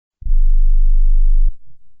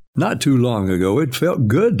Not too long ago, it felt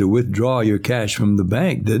good to withdraw your cash from the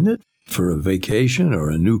bank, didn't it? For a vacation or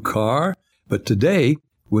a new car. But today,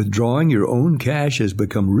 withdrawing your own cash has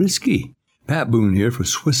become risky. Pat Boone here for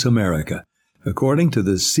Swiss America. According to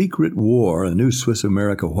The Secret War, a new Swiss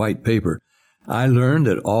America white paper, I learned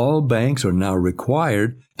that all banks are now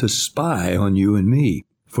required to spy on you and me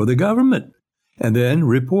for the government, and then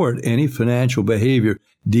report any financial behavior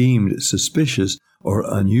deemed suspicious or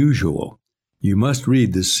unusual. You must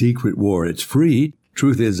read The Secret War. It's free.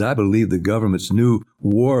 Truth is, I believe the government's new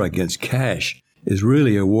war against cash is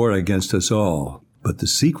really a war against us all. But the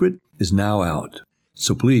secret is now out.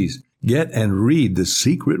 So please, get and read The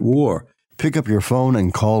Secret War. Pick up your phone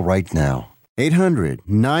and call right now.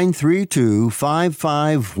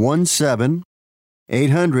 800-932-5517.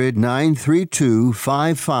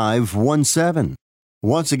 800-932-5517.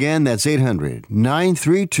 Once again, that's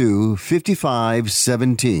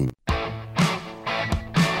 800-932-5517.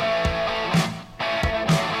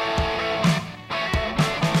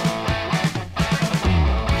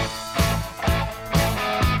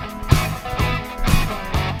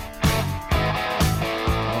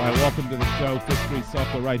 Welcome to the show, Fifth Street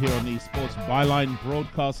Soccer, right here on the Sports Byline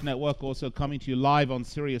Broadcast Network. Also coming to you live on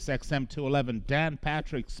Sirius XM 211, Dan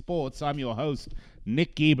Patrick Sports. I'm your host,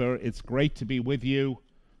 Nick Geber. It's great to be with you,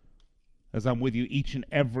 as I'm with you each and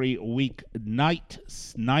every week night,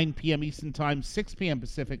 9 p.m. Eastern Time, 6 p.m.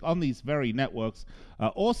 Pacific, on these very networks.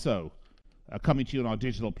 Also coming to you on our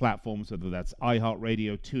digital platforms, whether that's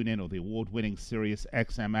iHeartRadio, TuneIn, or the award-winning Sirius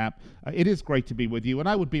XM app. It is great to be with you, and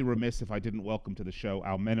I would be remiss if I didn't welcome to the show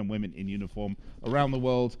our men and women in uniform around the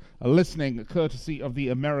world, listening courtesy of the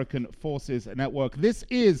American Forces Network. This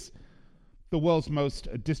is the world's most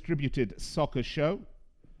distributed soccer show.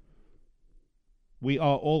 We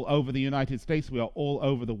are all over the United States. We are all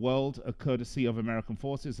over the world, courtesy of American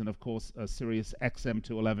Forces and, of course, Sirius XM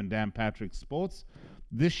 211 Dan Patrick Sports.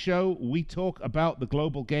 This show, we talk about the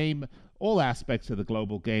global game, all aspects of the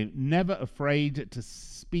global game, never afraid to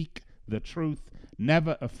speak the truth,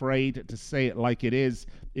 never afraid to say it like it is.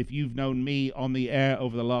 If you've known me on the air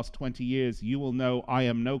over the last 20 years, you will know I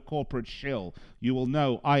am no corporate shill. You will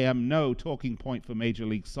know I am no talking point for Major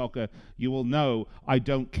League Soccer. You will know I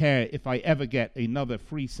don't care if I ever get another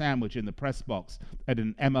free sandwich in the press box at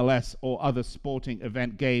an MLS or other sporting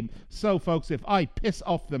event game. So, folks, if I piss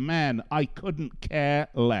off the man, I couldn't care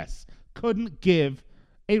less. Couldn't give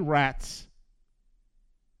a rat's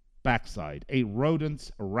backside, a rodent's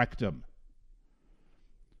rectum.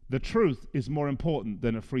 The truth is more important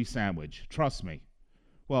than a free sandwich. Trust me.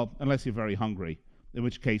 Well, unless you're very hungry, in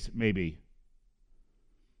which case, maybe.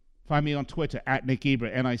 Find me on Twitter, at Nick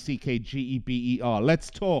Geber, Nickgeber. Let's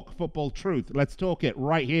talk football truth. Let's talk it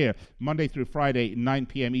right here, Monday through Friday, 9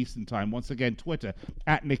 p.m. Eastern Time. Once again, Twitter,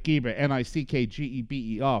 at Nick Geber,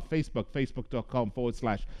 Nickgeber. Facebook,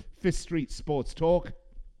 facebook.com/Fifth Street Sports Talk.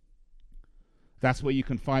 That's where you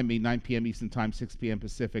can find me, 9 p.m. Eastern Time, 6 p.m.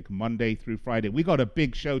 Pacific, Monday through Friday. We got a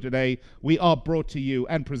big show today. We are brought to you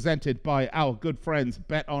and presented by our good friends,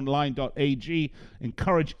 betonline.ag.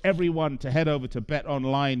 Encourage everyone to head over to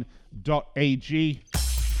betonline.ag.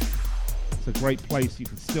 It's a great place. You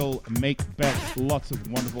can still make bets, lots of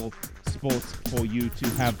wonderful sports for you to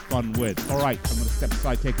have fun with. All right, I'm going to step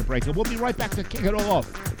aside, take a break, and we'll be right back to kick it all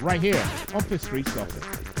off right here on Fifth Street Soccer.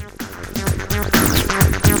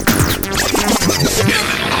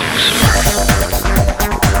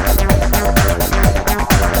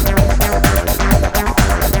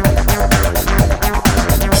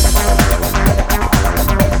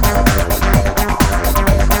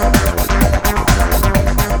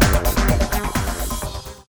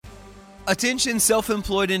 Attention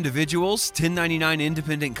self-employed individuals, 1099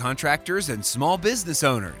 independent contractors, and small business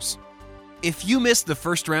owners. If you missed the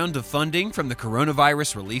first round of funding from the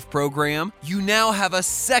Coronavirus Relief Program, you now have a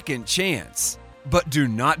second chance. But do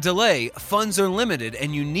not delay. Funds are limited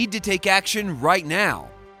and you need to take action right now.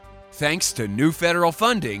 Thanks to new federal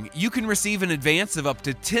funding, you can receive an advance of up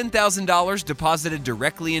to $10,000 deposited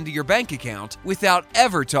directly into your bank account without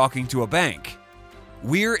ever talking to a bank.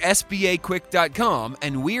 We're SBAquick.com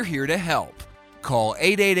and we're here to help. Call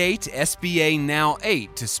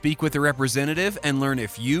 888-SBA-NOW-8 to speak with a representative and learn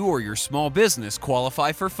if you or your small business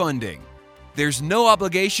qualify for funding. There's no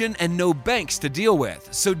obligation and no banks to deal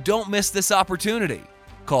with, so don't miss this opportunity.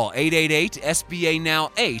 Call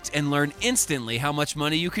 888-SBA-NOW-8 and learn instantly how much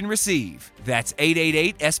money you can receive. That's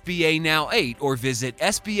 888-SBA-NOW-8 or visit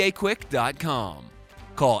SBAquick.com.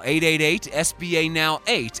 Call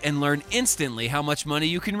 888-SBA-NOW-8 and learn instantly how much money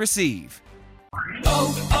you can receive.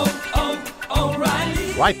 O'Reilly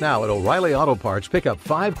Right now at O'Reilly Auto Parts, pick up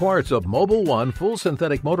 5 quarts of Mobil 1 full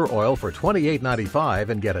synthetic motor oil for $28.95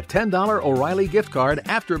 and get a $10 O'Reilly gift card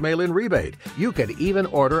after mail-in rebate. You can even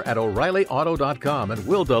order at O'ReillyAuto.com and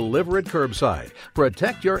we'll deliver it curbside.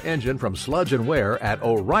 Protect your engine from sludge and wear at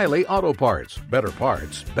O'Reilly Auto Parts. Better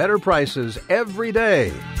parts, better prices every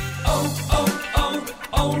day.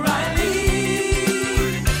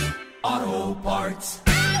 O'Reilly Auto Parts.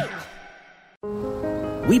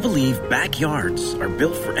 We believe backyards are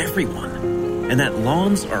built for everyone, and that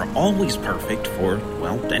lawns are always perfect for,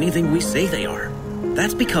 well, anything we say they are.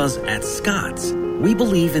 That's because at Scott's, we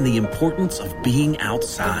believe in the importance of being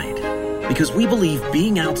outside. Because we believe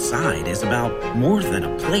being outside is about more than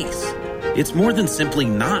a place. It's more than simply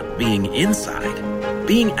not being inside.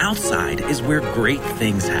 Being outside is where great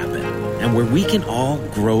things happen, and where we can all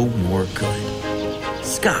grow more good.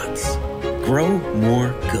 Scott's. Grow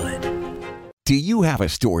more good. Do you have a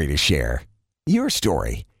story to share? Your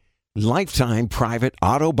story. Lifetime Private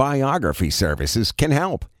Autobiography Services can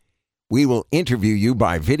help. We will interview you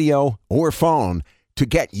by video or phone to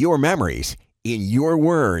get your memories in your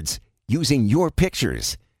words using your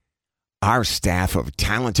pictures. Our staff of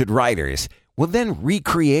talented writers will then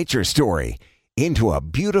recreate your story into a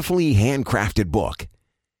beautifully handcrafted book.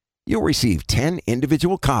 You'll receive 10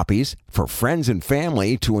 individual copies for friends and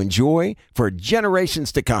family to enjoy for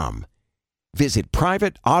generations to come. Visit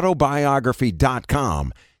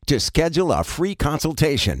privateautobiography.com to schedule a free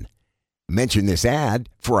consultation. Mention this ad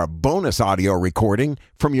for a bonus audio recording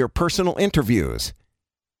from your personal interviews.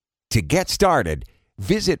 To get started,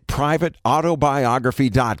 visit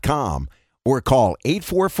privateautobiography.com or call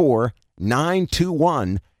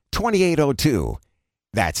 844-921-2802.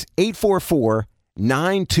 That's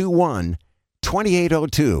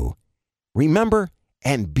 844-921-2802. Remember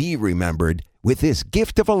and be remembered with this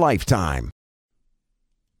gift of a lifetime.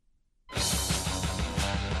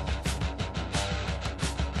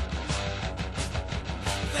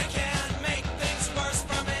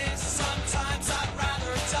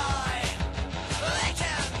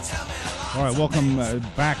 All right, welcome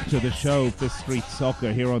back to the show, Fifth Street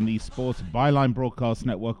Soccer, here on the Sports Byline Broadcast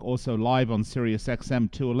Network, also live on Sirius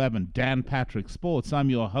XM 211, Dan Patrick Sports. I'm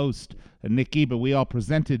your host, Nick Eber. We are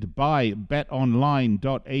presented by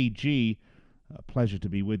betonline.ag. A pleasure to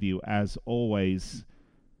be with you, as always.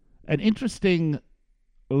 An interesting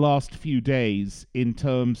last few days in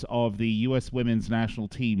terms of the U.S. women's national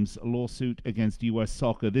team's lawsuit against U.S.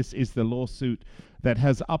 Soccer. This is the lawsuit that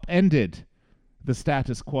has upended the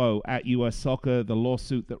status quo at U.S. Soccer, the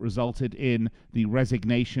lawsuit that resulted in the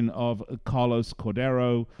resignation of Carlos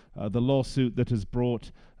Cordero, the lawsuit that has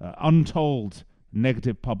brought untold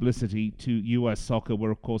negative publicity to U.S. Soccer.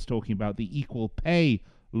 We're, of course, talking about the equal pay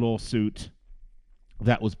lawsuit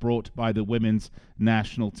that was brought by the women's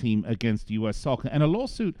national team against U.S. Soccer. And a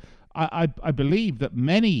lawsuit, I believe, that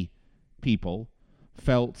many people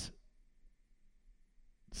felt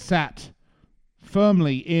sat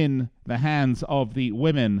firmly in the hands of the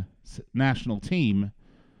women's national team,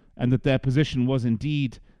 and that their position was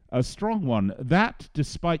indeed a strong one. That,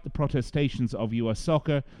 despite the protestations of U.S.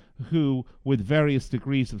 Soccer, who, with various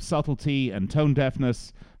degrees of subtlety and tone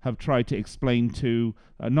deafness, have tried to explain to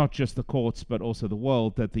not just the courts but also the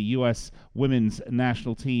world that the U.S. women's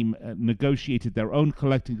national team negotiated their own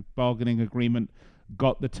collective bargaining agreement,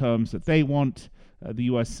 got the terms that they want. The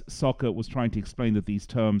U.S. Soccer was trying to explain that these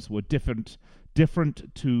terms were different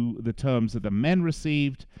to the terms that the men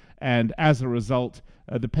received, and as a result,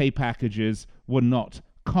 the pay packages were not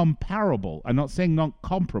comparable. I'm not saying not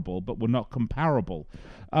comparable, but were not comparable.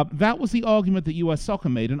 That was the argument that U.S. Soccer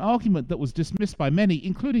made, an argument that was dismissed by many,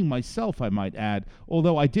 including myself, I might add,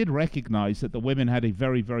 although I did recognize that the women had a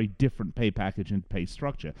very, very different pay package and pay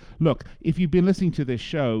structure. Look, if you've been listening to this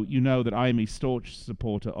show, you know that I am a staunch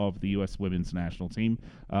supporter of the U.S. women's national team,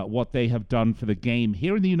 what they have done for the game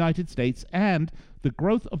here in the United States, and the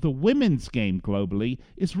growth of the women's game globally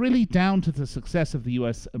is really down to the success of the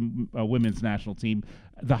U.S. women's national team,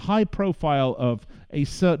 the high profile of a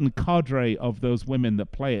certain cadre of those women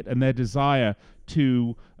that play it, and their desire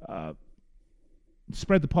to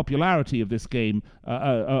spread the popularity of this game,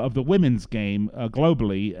 of the women's game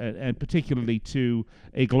globally, and particularly to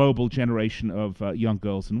a global generation of young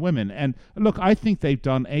girls and women. And look, I think they've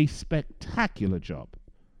done a spectacular job.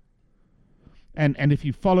 And if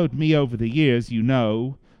you followed me over the years, you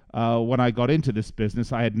know when I got into this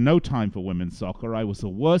business, I had no time for women's soccer. I was the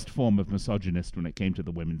worst form of misogynist when it came to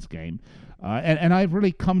the women's game. And I've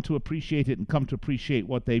really come to appreciate it and come to appreciate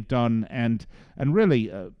what they've done. And really,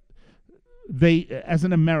 they, as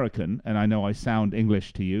an American, and I know I sound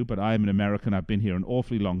English to you, but I am an American. I've been here an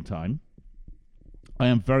awfully long time. I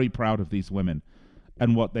am very proud of these women.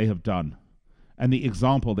 and what they have done, and the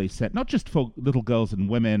example they set, not just for little girls and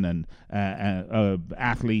women and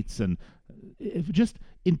athletes, and just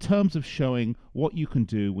in terms of showing what you can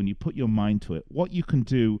do when you put your mind to it, what you can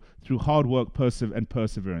do through hard work and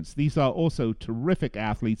perseverance. These are also terrific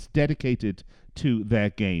athletes dedicated to their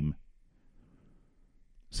game.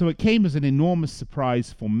 So it came as an enormous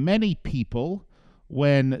surprise for many people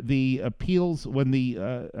when the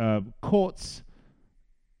courts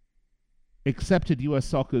accepted U.S.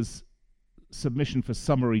 Soccer's submission for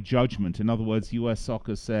summary judgment. In other words, U.S.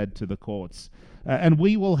 Soccer said to the courts, and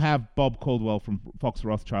we will have Bob Caldwell from Fox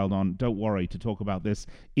Rothschild on, don't worry, to talk about this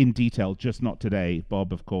in detail, just not today.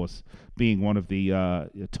 Bob, of course, being one of the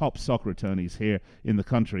top soccer attorneys here in the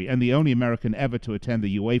country, and the only American ever to attend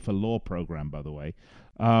the UEFA law program, by the way.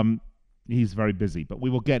 He's very busy, but we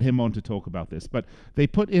will get him on to talk about this. But they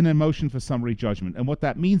put in a motion for summary judgment, and what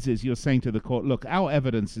that means is you're saying to the court, look, our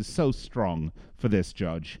evidence is so strong for this,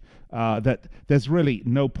 judge, that there's really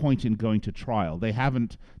no point in going to trial.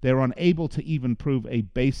 They're unable to even prove a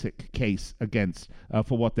basic case against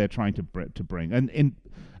for what they're trying to bring.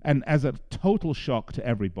 And as a total shock to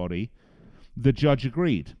everybody, the judge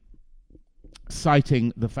agreed,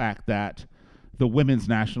 citing the fact that the women's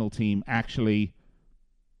national team actually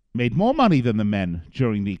made more money than the men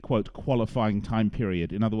during the, quote, qualifying time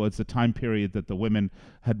period. In other words, the time period that the women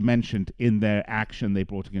had mentioned in their action they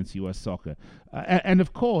brought against U.S. Soccer. And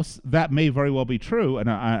of course, that may very well be true,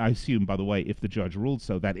 and I assume, by the way, if the judge ruled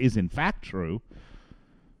so, that is in fact true.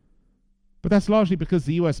 But that's largely because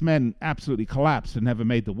the U.S. men absolutely collapsed and never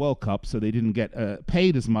made the World Cup, so they didn't get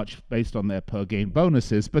paid as much based on their per-game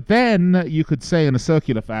bonuses. But then you could say in a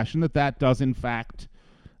circular fashion that does in fact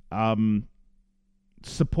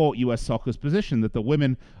support U.S. Soccer's position, that the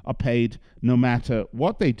women are paid no matter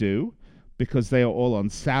what they do, because they are all on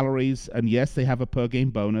salaries, and yes, they have a per-game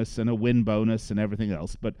bonus and a win bonus and everything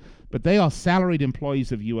else, but they are salaried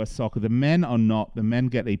employees of U.S. Soccer. The men are not. The men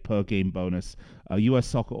get a per-game bonus. U.S.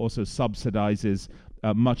 Soccer also subsidizes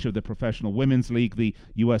much of the professional women's league. The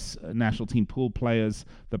U.S. national team pool players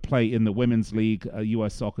that play in the women's league,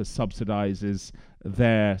 U.S. Soccer subsidizes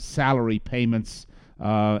their salary payments,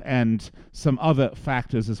 and some other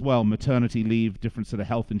factors as well, maternity leave, different sort of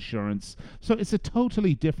health insurance. So it's a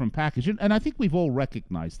totally different package, and I think we've all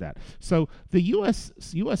recognized that. So the U.S.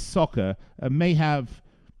 Soccer may have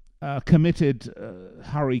committed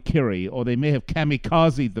harikiri, or they may have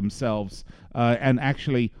kamikazed themselves and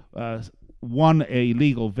actually won a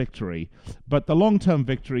legal victory. But the long-term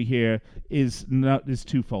victory here is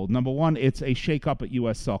twofold. Number one, it's a shake-up at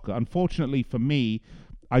U.S. Soccer. Unfortunately for me,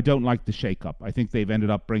 I don't like the shake-up. I think they've ended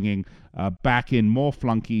up bringing back in more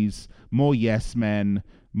flunkies, more yes men,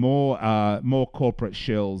 more corporate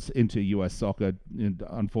shills into U.S. Soccer,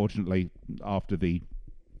 unfortunately, after the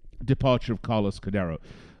departure of Carlos Cordero.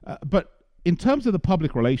 But in terms of the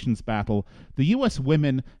public relations battle, the U.S.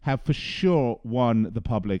 women have for sure won the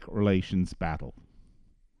public relations battle.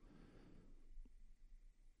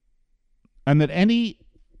 And that any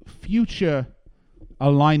future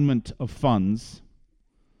alignment of funds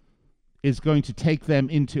is going to take them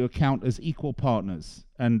into account as equal partners,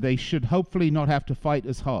 and they should hopefully not have to fight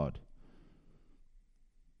as hard.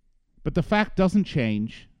 But the fact doesn't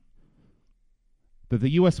change that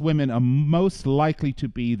the U.S. women are most likely to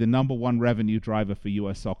be the number one revenue driver for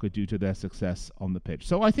U.S. Soccer due to their success on the pitch.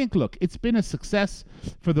 So I think, look, it's been a success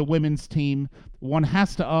for the women's team. One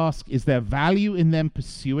has to ask, is there value in them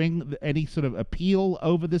pursuing any sort of appeal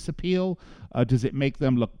over this appeal? Does it make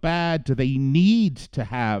them look bad? Do they need to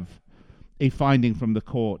have a finding from the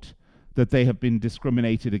court that they have been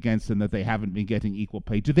discriminated against and that they haven't been getting equal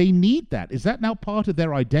pay? Do they need that? Is that now part of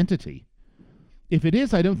their identity? If it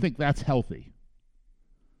is, I don't think that's healthy.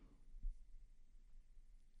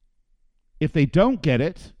 If they don't get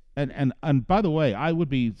it, and by the way, I would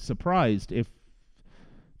be surprised if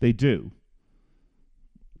they do,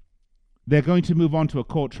 they're going to move on to a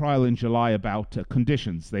court trial in July about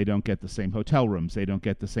conditions. They don't get the same hotel rooms. They don't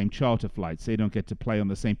get the same charter flights. They don't get to play on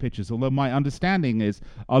the same pitches. Although my understanding is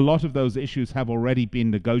a lot of those issues have already been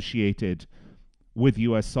negotiated with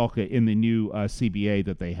U.S. Soccer in the new CBA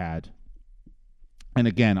that they had. And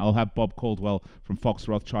again, I'll have Bob Caldwell from Fox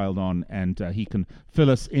Rothschild on, and he can fill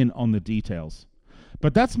us in on the details.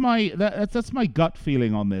 But that's my gut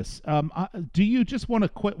feeling on this. Do you just want to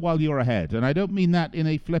quit while you're ahead? And I don't mean that in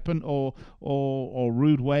a flippant or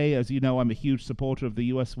rude way. As you know, I'm a huge supporter of the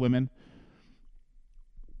U.S. women.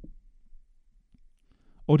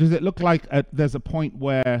 Or does it look like there's a point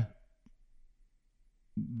where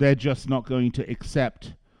they're just not going to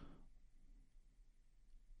accept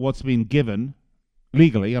what's been given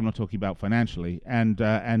legally, I'm not talking about financially, and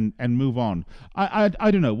move on. I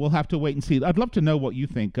don't know. We'll have to wait and see. I'd love to know what you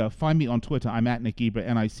think. Find me on Twitter. I'm at Nick Geber,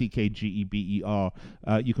 NickGeber.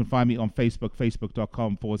 You can find me on Facebook,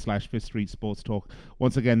 facebook.com/Fifth Street Sports Talk.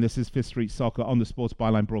 Once again, this is Fifth Street Soccer on the Sports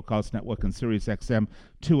Byline Broadcast Network and Sirius XM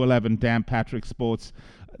 211 Dan Patrick Sports.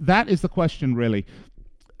 That is the question, really.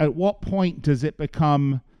 At what point does it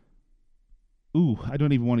become... I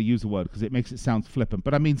don't even want to use the word because it makes it sound flippant,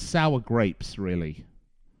 but I mean sour grapes, really.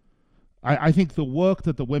 I think the work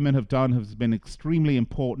that the women have done has been extremely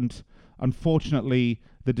important. Unfortunately,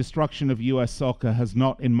 the destruction of U.S. soccer has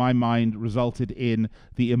not, in my mind, resulted in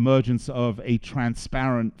the emergence of a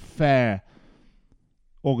transparent, fair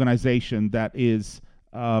organization that is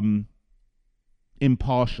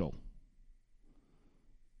impartial.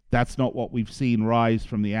 That's not what we've seen rise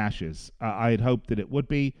from the ashes. I had hoped that it would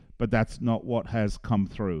be, but that's not what has come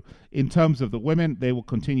through. In terms of the women, they will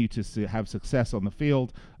continue to have success on the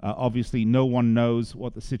field. Obviously, no one knows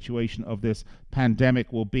what the situation of this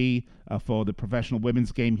pandemic will be for the professional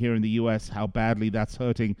women's game here in the U.S., how badly that's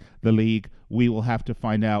hurting the league. We will have to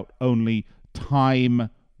find out. Only time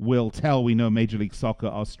will tell. We know Major League Soccer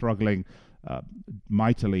are struggling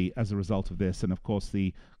mightily as a result of this, and of course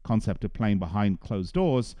the concept of playing behind closed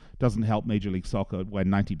doors doesn't help Major League Soccer where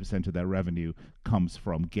 90% of their revenue comes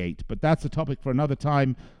from gate. But that's a topic for another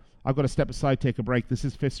time. I've got to step aside, take a break. This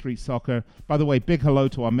is Fifth Street Soccer. By the way, big hello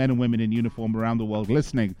to our men and women in uniform around the world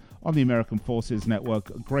listening on the American Forces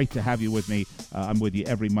Network. Great to have you with me. I'm with you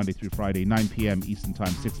every Monday through Friday, 9 p.m. Eastern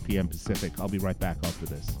Time, 6 p.m. Pacific. I'll be right back after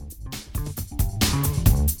this.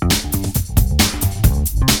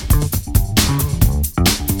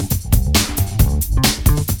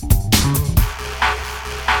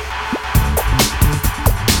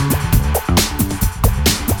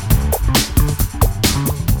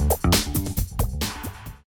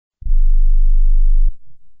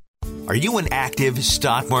 Are you an active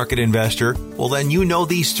stock market investor? Well, then you know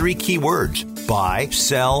these three key words: buy,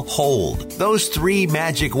 sell, hold. Those three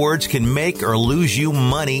magic words can make or lose you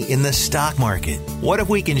money in the stock market. What if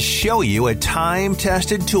we can show you a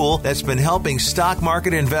time-tested tool that's been helping stock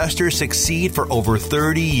market investors succeed for over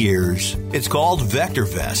 30 years? It's called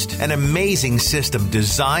VectorVest, an amazing system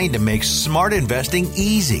designed to make smart investing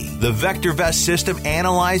easy. The VectorVest system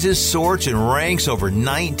analyzes, sorts, and ranks over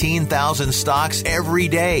 19,000 stocks every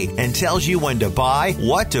day and tells you when to buy,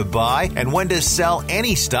 what to buy, and when to sell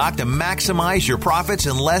any stock to maximize your profits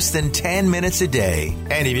in less than 10 minutes a day.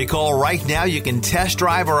 And if you call right now, you can test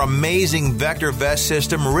drive our amazing VectorVest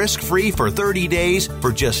system risk-free for 30 days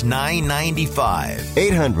for just $9.95.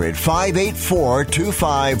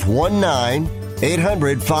 800-584-2519.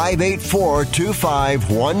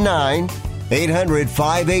 800-584-2519.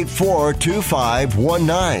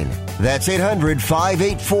 800-584-2519. That's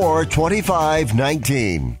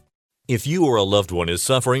 800-584-2519. If you or a loved one is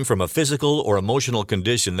suffering from a physical or emotional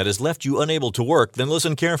condition that has left you unable to work, then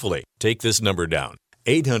listen carefully. Take this number down: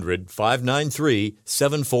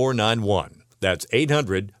 800-593-7491. That's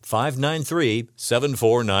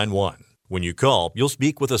 800-593-7491. When you call, you'll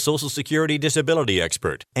speak with a Social Security disability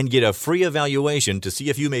expert and get a free evaluation to see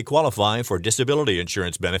if you may qualify for disability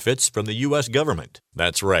insurance benefits from the U.S. government.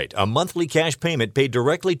 That's right, a monthly cash payment paid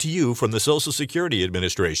directly to you from the Social Security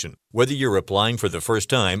Administration. Whether you're applying for the first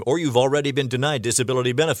time or you've already been denied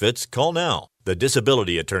disability benefits, call now. The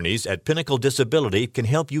disability attorneys at Pinnacle Disability can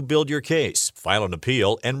help you build your case, file an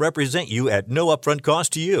appeal, and represent you at no upfront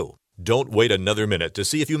cost to you. Don't wait another minute to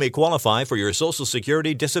see if you may qualify for your Social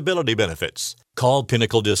Security disability benefits. Call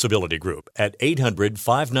Pinnacle Disability Group at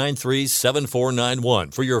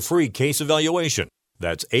 800-593-7491 for your free case evaluation.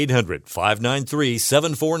 That's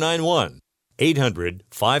 800-593-7491.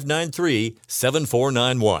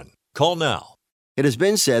 800-593-7491. Call now. It has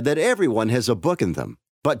been said that everyone has a book in them.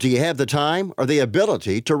 But do you have the time or the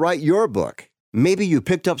ability to write your book? Maybe you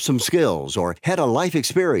picked up some skills or had a life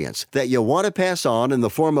experience that you want to pass on in the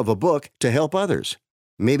form of a book to help others.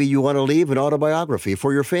 Maybe you want to leave an autobiography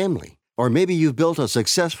for your family. Or maybe you've built a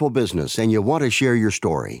successful business and you want to share your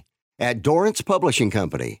story. At Dorrance Publishing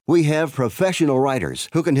Company, we have professional writers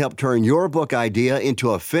who can help turn your book idea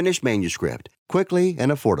into a finished manuscript quickly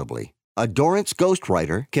and affordably. A Dorrance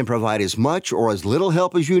ghostwriter can provide as much or as little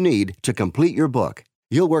help as you need to complete your book.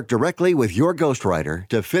 You'll work directly with your ghostwriter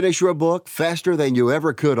to finish your book faster than you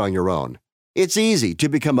ever could on your own. It's easy to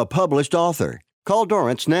become a published author. Call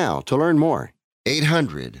Dorrance now to learn more.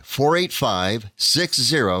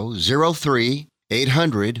 800-485-6003.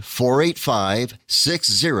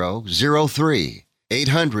 800-485-6003.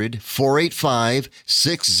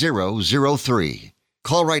 800-485-6003.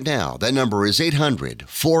 Call right now. That number is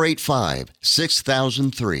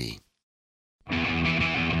 800-485-6003.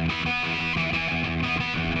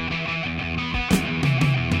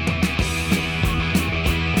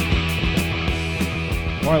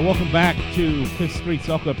 All right, welcome back to Fifth Street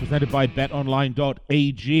Soccer, presented by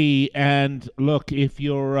BetOnline.ag. And look, if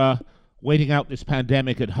you're waiting out this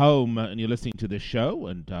pandemic at home and you're listening to this show,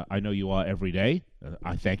 and I know you are every day,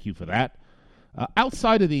 I thank you for that.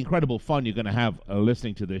 Outside of the incredible fun you're going to have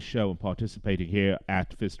listening to this show and participating here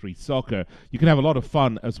at Fifth Street Soccer, you can have a lot of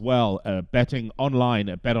fun as well betting online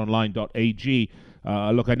at betonline.ag.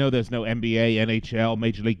 Look, I know there's no NBA, NHL,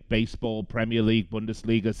 Major League Baseball, Premier League,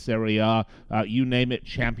 Bundesliga, Serie A, you name it,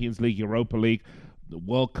 Champions League, Europa League, the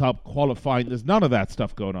World Cup qualifying. There's none of that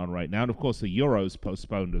stuff going on right now. And, of course, the Euro's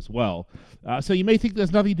postponed as well. So you may think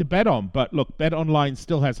there's nothing to bet on. But, look, BetOnline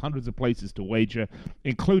still has hundreds of places to wager,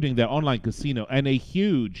 including their online casino and a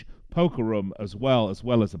huge poker room as well as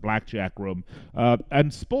a blackjack room.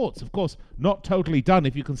 And sports, of course, not totally done.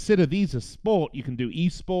 If you consider these as sport, you can do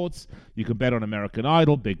esports, you can bet on American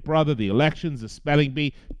Idol, Big Brother, the elections, the spelling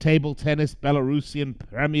bee, table tennis, Belarusian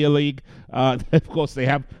Premier League. Of course, they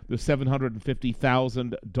have the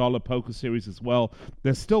 $750,000 poker series as well.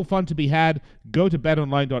 There's still fun to be had. Go to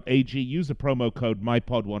betonline.ag, use the promo code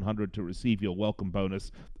MyPod100 to receive your welcome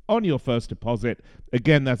bonus on your first deposit.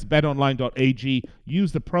 Again, that's betonline.ag.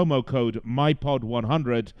 Use the promo code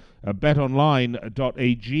MyPod100.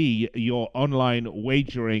 Betonline.ag, your online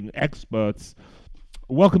wagering experts.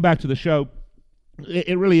 Welcome back to the show.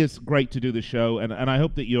 It really is great to do the show, and I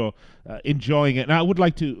hope that you're enjoying it. And I would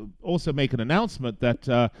like to also make an announcement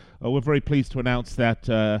that we're very pleased to announce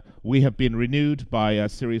that we have been renewed by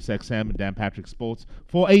SiriusXM and Dan Patrick Sports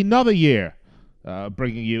for another year.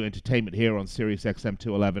 Bringing you entertainment here on Sirius XM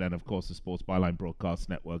 211 and, of course, the Sports Byline Broadcast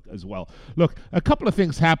Network as well. Look, a couple of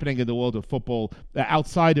things happening in the world of football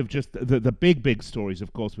outside of just the big stories,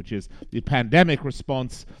 of course, which is the pandemic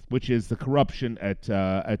response, which is the corruption at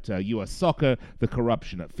U.S. Soccer, the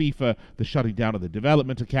corruption at FIFA, the shutting down of the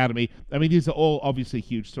Development Academy. I mean, these are all obviously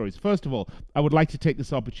huge stories. First of all, I would like to take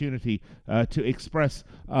this opportunity to express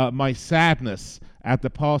my sadness at the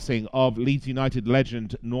passing of Leeds United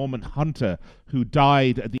legend Norman Hunter, who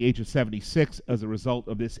died at the age of 76 as a result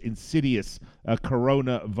of this insidious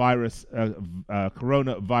coronavirus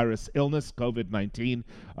illness, COVID-19.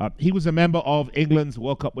 He was a member of England's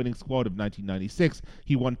World Cup winning squad of 1996.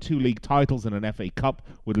 He won 2 league titles and an FA Cup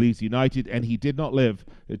with Leeds United, and he did not live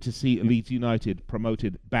to see Leeds United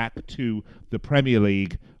promoted back to the Premier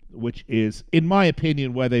League, which is, in my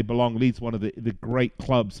opinion, where they belong. Leeds, one of the great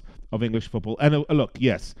clubs of English football. And look,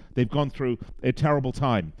 yes, they've gone through a terrible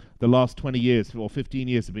time. The last 20 years or 15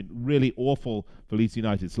 years have been really awful for Leeds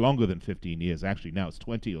United. It's longer than 15 years, actually. Now it's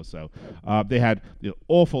 20 or so. They had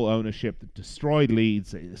awful ownership that destroyed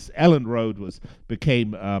Leeds. Elland Road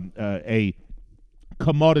became a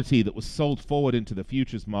commodity that was sold forward into the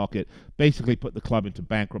futures market, basically put the club into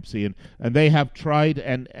bankruptcy, and they have tried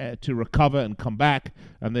to recover and come back,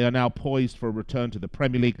 and they are now poised for a return to the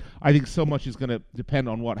Premier League. I think so much is going to depend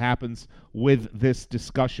on what happens with this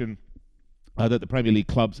discussion that the Premier League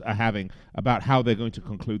clubs are having about how they're going to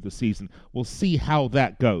conclude the season. We'll see how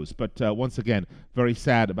that goes, but once again, very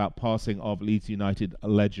sad about passing of Leeds United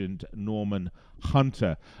legend Norman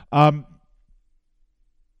Hunter.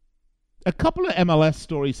 A couple of MLS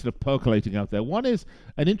stories sort of percolating out there. One is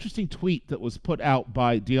an interesting tweet that was put out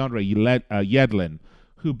by DeAndre Yedlin,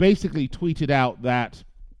 who basically tweeted out that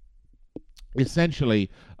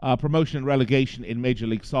essentially promotion and relegation in Major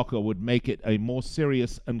League Soccer would make it a more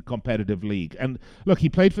serious and competitive league. And look, he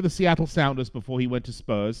played for the Seattle Sounders before he went to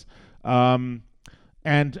Spurs, and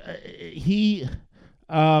he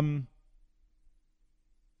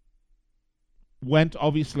went,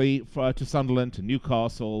 obviously, to Sunderland, to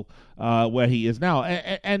Newcastle, where he is now.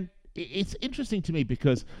 And it's interesting to me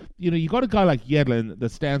because, you got a guy like Yedlin that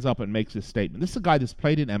stands up and makes this statement. This is a guy that's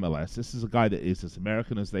played in MLS. This is a guy that is as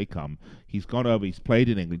American as they come. He's gone over, he's played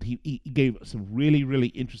in England. He gave some really, really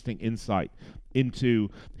interesting insight into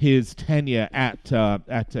his tenure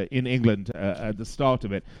in England at the start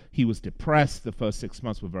of it. He was depressed. The first 6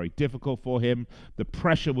 months were very difficult for him. The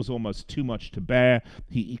pressure was almost too much to bear.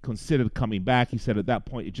 He considered coming back. He said at that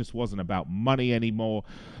point it just wasn't about money anymore.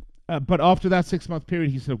 But after that 6-month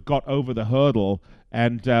period, he sort of got over the hurdle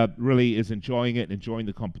and really is enjoying it, enjoying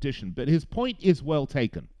the competition. But his point is well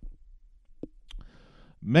taken.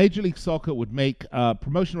 Major League Soccer would make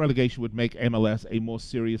promotion relegation would make MLS a more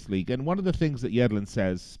serious league. And one of the things that Yedlin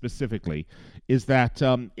says specifically is that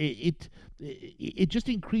it just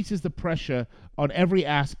increases the pressure on every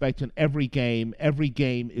aspect and every game. Every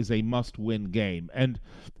game is a must-win game, and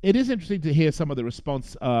it is interesting to hear some of the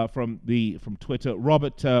response from Twitter.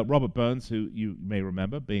 Robert Burns, who you may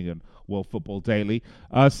remember being in World Football Daily,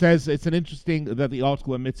 says it's an interesting that the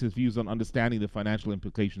article omits his views on understanding the financial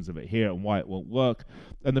implications of it here and why it won't work,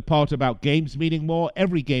 and the part about games meaning more.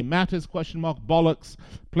 Every game matters? ? Bollocks.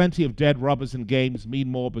 Plenty of dead rubbers in games mean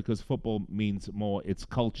more because football means more. It's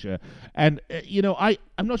culture. And,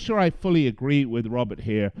 I'm not sure I fully agree with Robert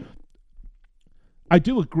here. I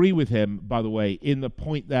do agree with him, by the way, in the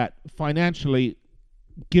point that financially,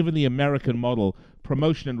 given the American model,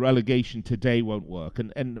 promotion and relegation today won't work.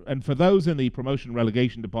 And for those in the promotion and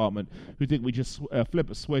relegation department who think we just flip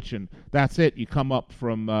a switch and that's it, you come up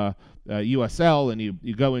from USL and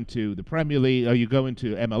you go into the Premier League or you go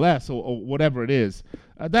into MLS or whatever it is,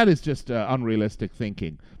 that is just unrealistic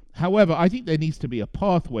thinking. However, I think there needs to be a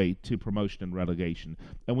pathway to promotion and relegation,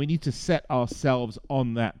 and we need to set ourselves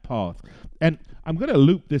on that path. And I'm going to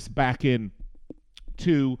loop this back in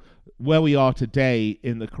to where we are today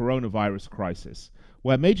in the coronavirus crisis,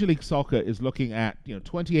 where Major League Soccer is looking at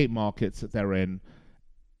 28 markets that they're in,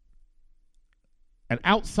 and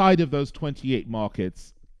outside of those 28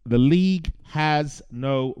 markets, the league has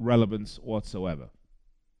no relevance whatsoever.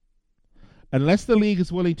 Unless the league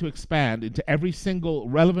is willing to expand into every single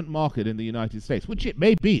relevant market in the United States, which it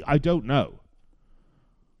may be, I don't know,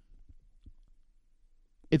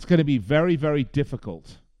 it's going to be very, very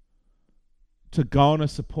difficult to garner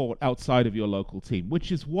support outside of your local team,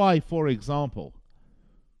 which is why, for example,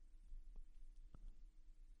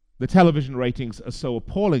 the television ratings are so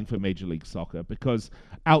appalling for Major League Soccer, because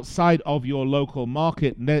outside of your local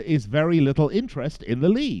market, there is very little interest in the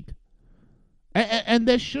league. And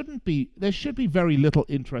there should be very little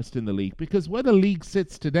interest in the league, because where the league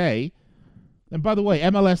sits today, and by the way,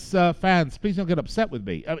 MLS fans, please don't get upset with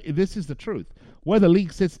me. This is the truth. Where the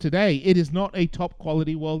league sits today, it is not a top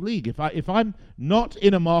quality world league. If I'm not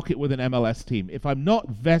in a market with an MLS team, if I'm not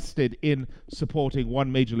vested in supporting one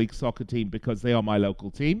Major League Soccer team because they are my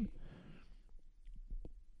local team,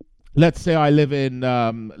 let's say I live in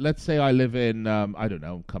I don't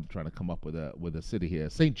know, I'm trying to come up with a city here,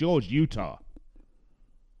 St. George, Utah,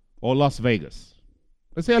 or Las Vegas.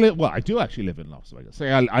 Let's say I do actually live in Las Vegas.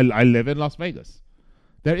 Say I live in Las Vegas.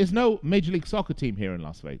 There is no Major League Soccer team here in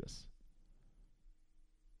Las Vegas.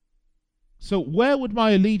 So where would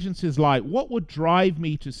my allegiances lie? What would drive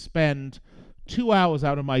me to spend 2 hours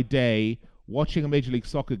out of my day watching a Major League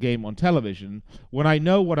Soccer game on television when I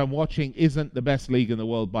know what I'm watching isn't the best league in the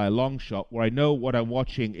world by a long shot, where I know what I'm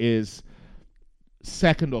watching is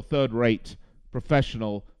second or third rate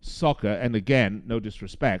professional soccer? And again, no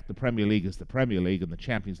disrespect, the Premier League is the Premier League and the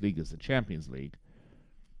Champions League is the Champions League.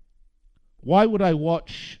 Why would I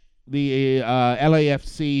watch the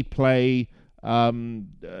LAFC play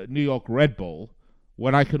New York Red Bull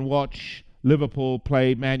when I can watch Liverpool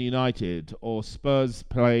play Man United, or Spurs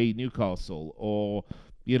play Newcastle, or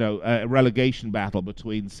a relegation battle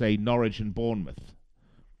between, say, Norwich and Bournemouth?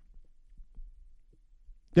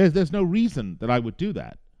 There's no reason that I would do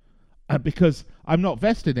that, because I'm not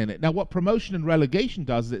vested in it. Now, what promotion and relegation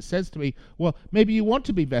does is it says to me, well, maybe you want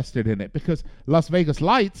to be vested in it, because Las Vegas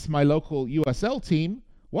Lights, my local USL team,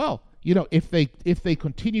 well, if they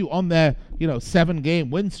continue on their 7-game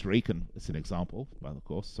win streak, and it's an example, well, of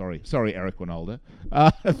course, sorry, Eric Winalda,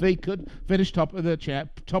 they could finish top of the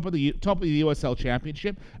USL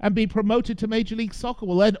Championship and be promoted to Major League Soccer.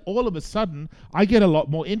 Well, then all of a sudden, I get a lot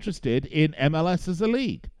more interested in MLS as a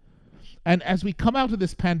league. And as we come out of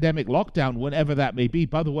this pandemic lockdown, whenever that may be,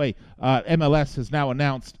 by the way, MLS has now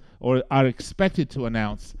announced, or are expected to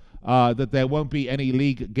announce, that there won't be any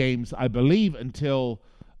league games, I believe, until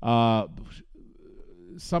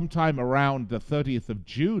sometime around the 30th of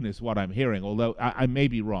June is what I'm hearing, although I may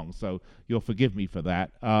be wrong, so you'll forgive me for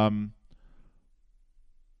that.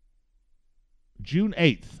 June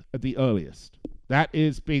 8th at the earliest. That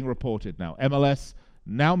is being reported now. MLS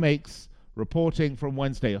now makes reporting from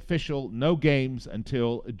Wednesday official. No games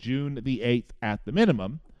until June the 8th at the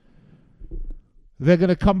minimum. They're going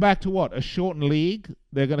to come back to what? A shortened league?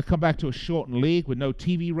 They're going to come back to a shortened league with no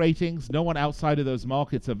TV ratings. No one outside of those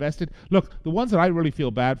markets are vested. Look, the ones that I really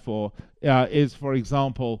feel bad for is, for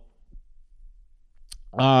example,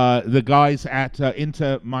 the guys at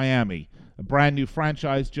Inter Miami. A brand new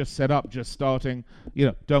franchise just set up, just starting,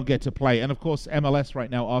 don't get to play. And, of course, MLS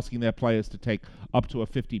right now asking their players to take up to a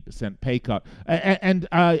 50% pay cut. And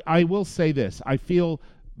I will say this. I feel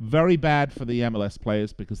very bad for the MLS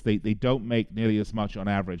players, because they don't make nearly as much on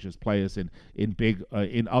average as players in big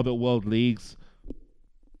in other world leagues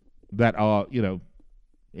that are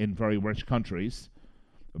in very rich countries.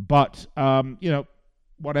 But,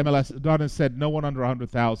 what MLS has done is said no one under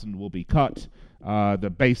 100,000 will be cut.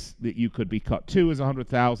 The base that you could be cut to is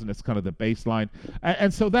 100,000. It's kind of the baseline.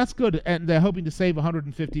 And so that's good. And they're hoping to save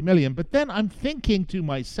 150 million. But then I'm thinking to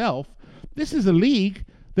myself, this is a league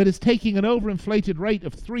that is taking an overinflated rate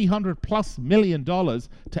of $300+ million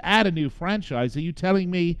to add a new franchise. Are you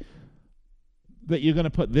telling me that you're going to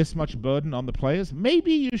put this much burden on the players?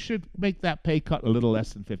 Maybe you should make that pay cut a little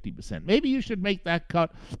less than 50%. Maybe you should make that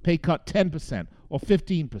pay cut 10% or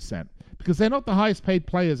 15%, because they're not the highest paid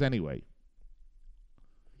players anyway.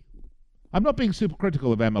 I'm not being super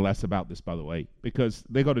critical of MLS about this, by the way, because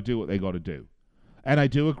they got to do what they got to do. And I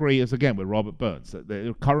do agree, as again with Robert Burns, that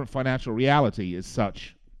the current financial reality is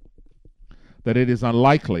such that it is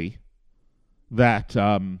unlikely that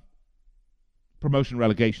promotion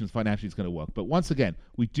relegation financially is going to work. But once again,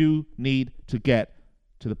 we do need to get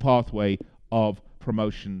to the pathway of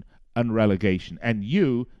promotion and relegation. And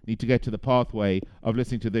you need to get to the pathway of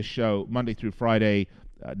listening to this show Monday through Friday,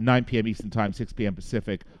 9 p.m. Eastern Time, 6 p.m.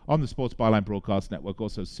 Pacific, on the Sports Byline Broadcast Network,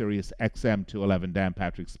 also Sirius XM 211 Dan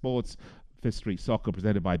Patrick Sports, Fifth Street Soccer,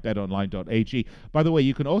 presented by betonline.ag. By the way,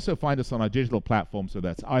 you can also find us on our digital platforms, so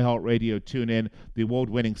that's iHeartRadio, TuneIn, the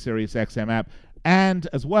award-winning Sirius XM app, and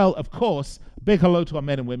as well, of course, big hello to our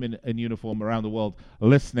men and women in uniform around the world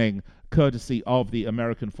listening, courtesy of the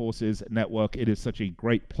American Forces Network. It is such a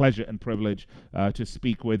great pleasure and privilege to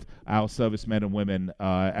speak with our servicemen and women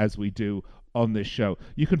as we do on this show.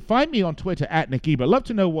 You can find me on Twitter at Nick Eber. I'd love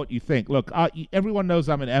to know what you think. Look, everyone knows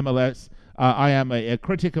I'm an MLS. I am a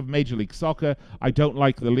critic of Major League Soccer. I don't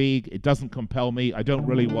like the league. It doesn't compel me. I don't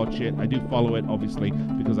really watch it. I do follow it, obviously,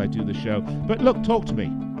 because I do the show. But look, talk to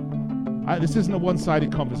me. This isn't a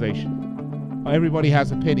one-sided conversation. Everybody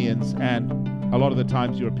has opinions, and a lot of the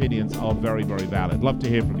times your opinions are very, very valid. Love to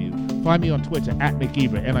hear from you. Find me on Twitter at Nick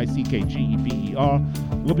Eber,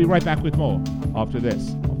 NickGeber. We'll be right back with more after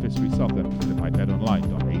this on Fifth Street Soccer, presented by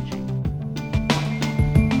betonline.ag.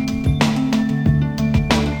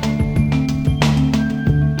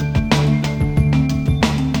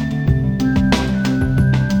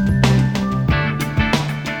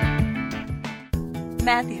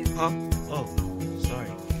 Matthew. Huh? Oh, sorry.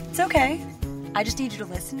 It's okay. I just need you to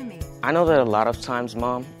listen to me. I know that a lot of times,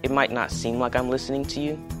 Mom, it might not seem like I'm listening to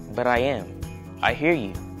you, but I am. I hear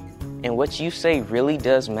you. And what you say really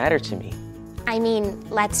does matter to me. I mean,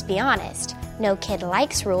 let's be honest. No kid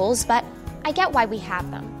likes rules, but I get why we have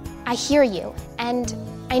them. I hear you, and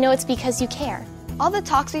I know it's because you care. All the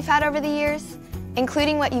talks we've had over the years,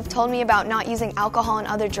 including what you've told me about not using alcohol and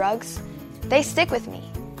other drugs, they stick with me.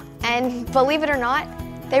 And believe it or not,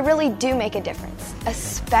 they really do make a difference,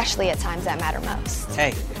 especially at times that matter most.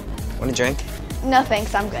 Hey, want a drink? No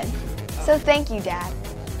thanks, I'm good. So thank you, Dad,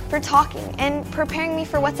 for talking and preparing me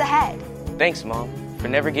for what's ahead. Thanks, Mom, for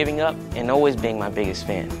never giving up and always being my biggest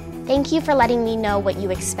fan. Thank you for letting me know what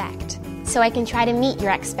you expect, so I can try to meet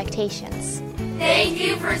your expectations. Thank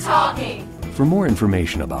you for talking. For more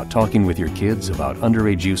information about talking with your kids about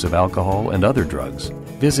underage use of alcohol and other drugs,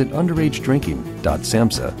 visit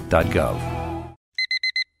underagedrinking.samhsa.gov.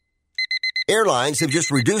 Airlines have just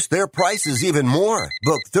reduced their prices even more.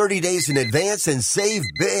 Book 30 days in advance and save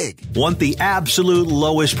big. Want the absolute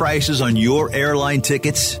lowest prices on your airline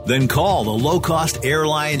tickets? Then call the Low Cost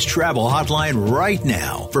Airlines Travel Hotline right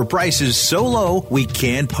now for prices so low we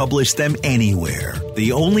can't publish them anywhere.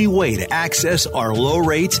 The only way to access our low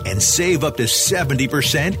rates and save up to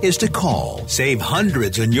 70% is to call. Save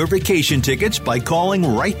hundreds on your vacation tickets by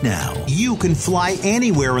calling right now. You can fly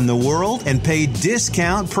anywhere in the world and pay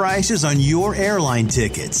discount prices on your airline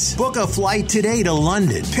tickets. Book a flight today to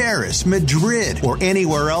London, Paris, Madrid, or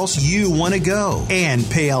anywhere else you want to go. And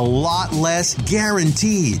pay a lot less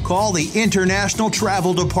guaranteed. Call the International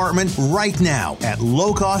Travel Department right now at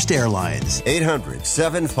Low Cost Airlines.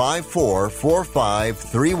 800-754-4531.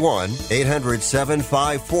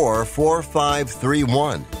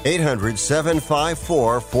 800-754-4531.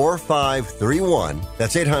 800-754-4531.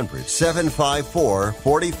 That's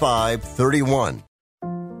 800-754-4531.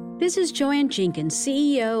 This is Joanne Jenkins,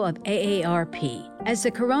 CEO of AARP. As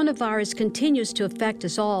the coronavirus continues to affect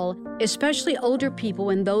us all, especially older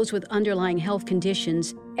people and those with underlying health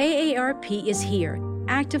conditions, AARP is here,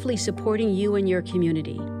 actively supporting you and your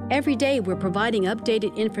community. Every day, we're providing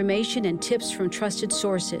updated information and tips from trusted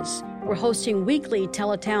sources. We're hosting weekly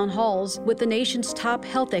teletown halls with the nation's top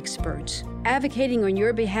health experts, advocating on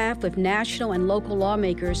your behalf with national and local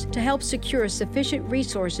lawmakers to help secure sufficient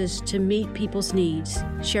resources to meet people's needs,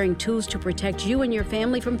 sharing tools to protect you and your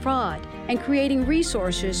family from fraud, and creating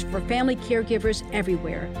resources for family caregivers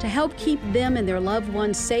everywhere to help keep them and their loved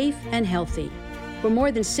ones safe and healthy. For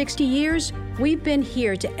more than 60 years, we've been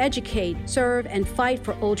here to educate, serve, and fight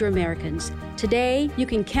for older Americans. Today, you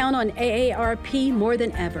can count on AARP more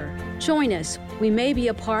than ever. Join us. We may be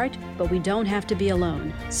apart, but we don't have to be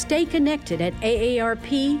alone. Stay connected at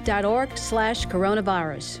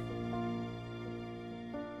aarp.org/coronavirus.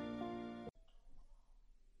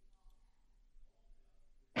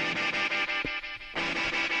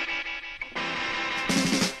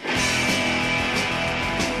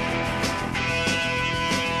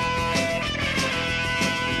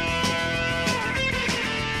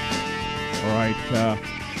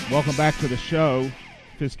 Welcome back to the show.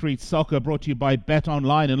 Fifth Street Soccer brought to you by Bet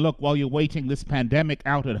Online. And look, while you're waiting this pandemic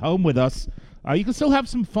out at home with us, you can still have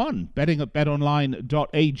some fun betting at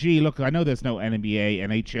betonline.ag. Look, I know there's no NBA,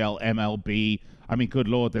 NHL, MLB. I mean, good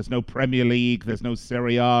Lord, there's no Premier League, there's no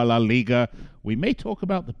Serie A, La Liga. We may talk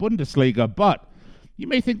about the Bundesliga, but you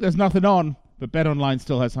may think there's nothing on. But BetOnline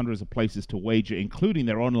still has hundreds of places to wager, including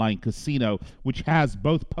their online casino, which has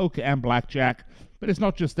both poker and blackjack. But it's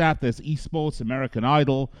not just that. There's esports, American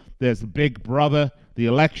Idol, there's Big Brother, the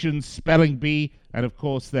elections, Spelling Bee, and of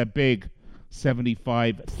course their big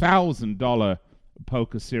 $75,000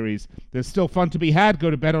 poker series. There's still fun to be had.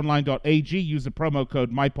 Go to betonline.ag, use the promo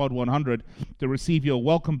code MyPod100 to receive your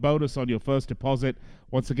welcome bonus on your first deposit.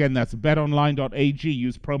 Once again, that's betonline.ag,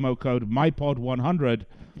 use promo code MyPod100.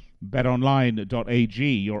 betonline.ag,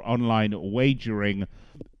 your online wagering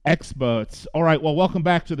experts. All right, well, welcome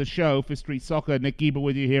back to the show. Fifth Street Soccer, Nick Geber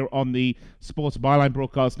with you here on the Sports Byline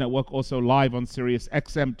Broadcast Network, also live on Sirius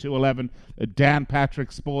XM 211, Dan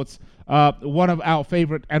Patrick Sports. One of our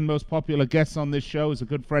favorite and most popular guests on this show is a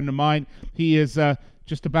good friend of mine. He is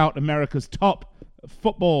just about America's top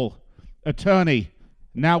football attorney,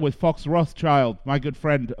 now with Fox Rothschild, my good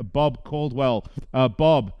friend Bob Caldwell.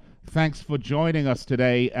 Bob, thanks for joining us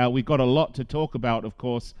today. We've got a lot to talk about, of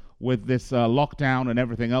course, with this lockdown and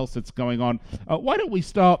everything else that's going on. Why don't we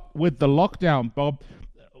start with the lockdown, Bob?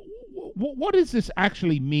 What does this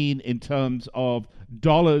actually mean in terms of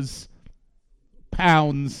dollars,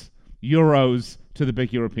 pounds, euros to the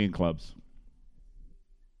big European clubs?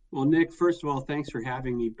 Well, Nick, first of all, thanks for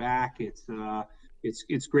having me back.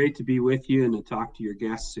 It's great to be with you and to talk to your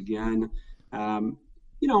guests again.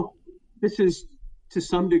 This is to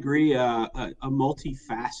some degree a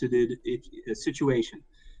multifaceted situation.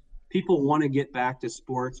 People want to get back to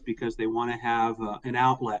sports because they want to have an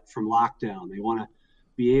outlet from lockdown. They want to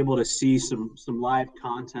be able to see some live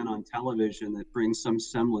content on television that brings some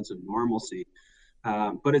semblance of normalcy.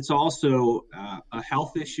 But it's also a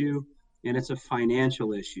health issue and it's a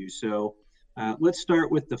financial issue. So let's start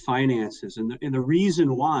with the finances and the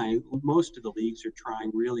reason why most of the leagues are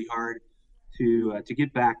trying really hard to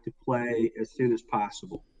get back to play as soon as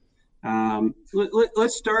possible.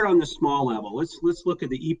 Let's start on the small level. Let's look at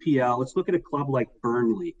the EPL. Let's look at a club like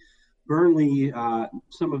Burnley. Burnley,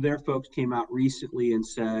 some of their folks came out recently and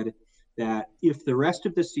said that if the rest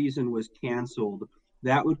of the season was canceled,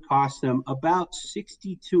 that would cost them about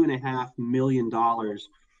 $62.5 million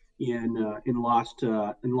in lost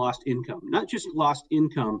income. Not just lost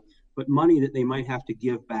income, but money that they might have to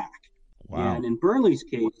give back. Wow. And in Burnley's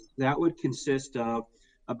case, that would consist of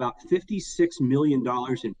about $56 million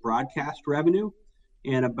in broadcast revenue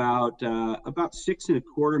and about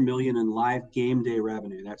 $6.25 million in live game day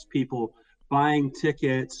revenue. That's people buying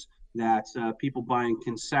tickets, that's people buying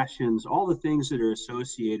concessions, all the things that are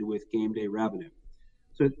associated with game day revenue.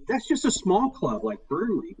 So that's just a small club like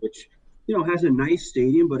Burnley, which has a nice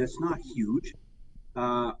stadium, but it's not huge.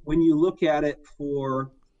 When you look at it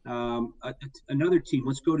for another team,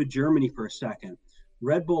 let's go to Germany for a second.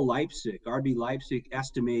 Red Bull Leipzig, RB Leipzig,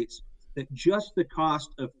 estimates that just the cost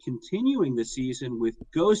of continuing the season with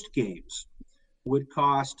ghost games would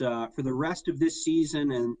cost for the rest of this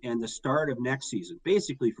season and the start of next season.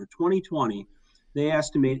 Basically, for 2020, they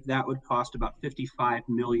estimate that would cost about $55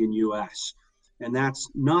 million US. And that's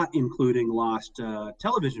not including lost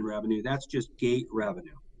television revenue. That's just gate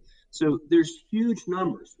revenue. So there's huge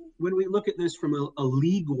numbers. When we look at this from a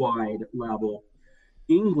league-wide level,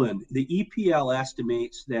 England, the EPL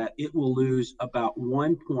estimates that it will lose about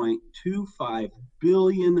 $1.25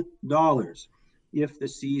 billion if the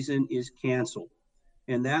season is canceled.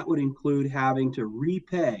 And that would include having to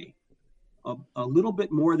repay a little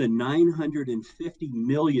bit more than $950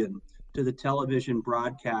 million to the television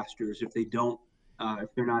broadcasters if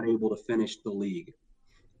they're not able to finish the league.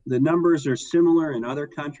 The numbers are similar in other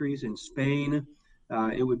countries. In Spain,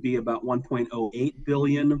 it would be about $1.08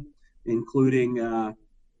 billion, including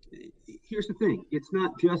here's the thing. It's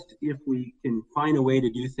not just if we can find a way to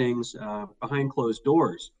do things behind closed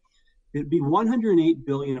doors. It'd be $108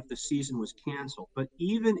 billion if the season was canceled. But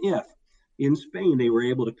even if in Spain they were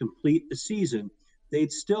able to complete the season,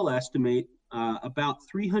 they'd still estimate about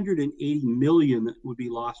 380 million that would be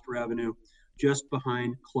lost revenue just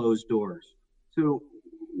behind closed doors. So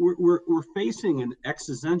we're facing an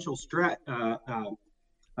existential threat to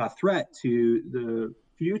the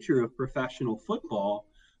future of professional football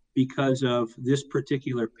because of this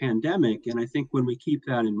particular pandemic. And I think when we keep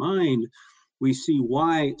that in mind, we see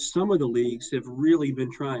why some of the leagues have really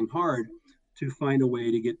been trying hard to find a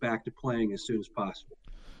way to get back to playing as soon as possible.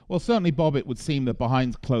 Well, certainly, Bob, it would seem that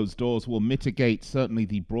behind closed doors will mitigate certainly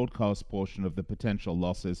the broadcast portion of the potential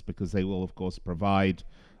losses, because they will, of course, provide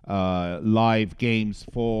live games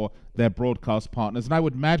for their broadcast partners. And I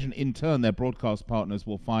would imagine, in turn, their broadcast partners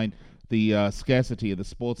will find the scarcity of the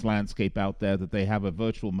sports landscape out there, that they have a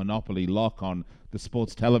virtual monopoly lock on the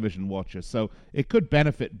sports television watcher. So it could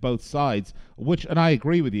benefit both sides, which, and I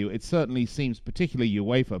agree with you, it certainly seems, particularly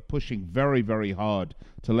UEFA, pushing very, very hard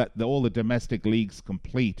to let all the domestic leagues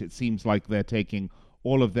complete. It seems like they're taking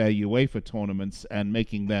all of their UEFA tournaments and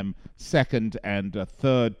making them second and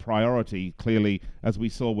third priority, clearly, as we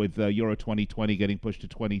saw with Euro 2020 getting pushed to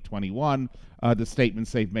 2021. The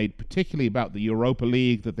statements they've made, particularly about the Europa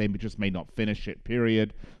League, that they just may not finish it,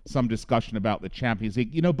 period. Some discussion about the Champions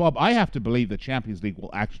League. You know, Bob, I have to believe the Champions League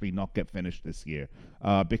will actually not get finished this year,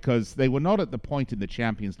 because they were not at the point in the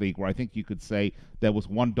Champions League where I think you could say there was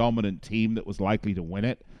one dominant team that was likely to win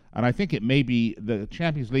it. And I think it may be the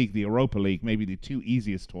Champions League, the Europa League, maybe the two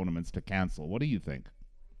easiest tournaments to cancel. What do you think?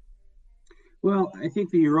 Well, I think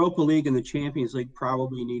the Europa League and the Champions League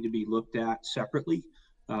probably need to be looked at separately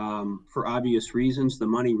for obvious reasons. The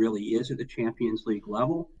money really is at the Champions League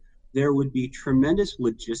level. There would be tremendous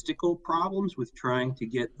logistical problems with trying to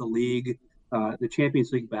get the league, the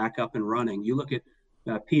Champions League, back up and running. You look at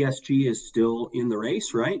PSG is still in the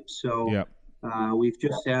race, right? So we've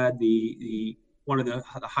just had the one of the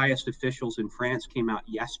highest officials in France came out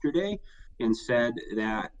yesterday and said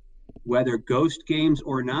that whether ghost games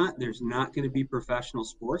or not, there's not going to be professional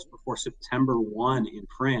sports before September 1 in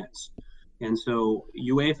France. And so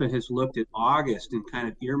UEFA has looked at August and kind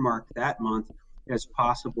of earmarked that month as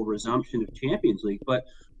possible resumption of Champions League. But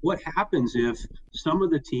what happens if some of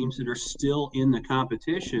the teams that are still in the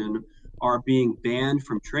competition are being banned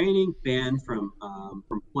from training, banned from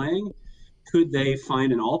playing? Could they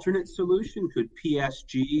find an alternate solution? Could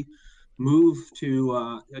PSG move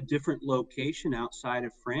to a different location outside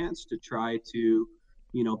of France to try to,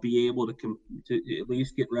 be able to at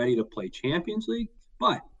least get ready to play Champions League?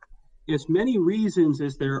 But as many reasons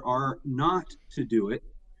as there are not to do it,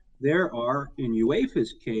 there are, in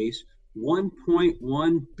UEFA's case,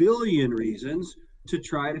 1.1 billion reasons to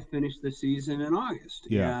try to finish the season in August.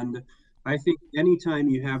 Yeah. And I think anytime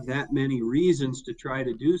you have that many reasons to try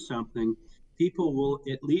to do something, people will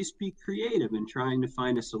at least be creative in trying to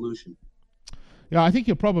find a solution. Yeah, I think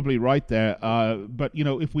you're probably right there. But,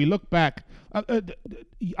 if we look back,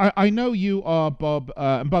 I know you are, Bob,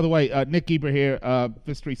 and by the way, Nick Geber here,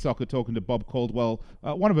 History Soccer, talking to Bob Caldwell,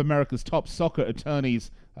 one of America's top soccer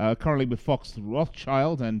attorneys, currently with Fox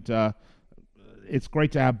Rothschild, and it's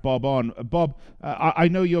great to have Bob on. Bob, I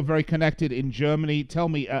know you're very connected in Germany. Tell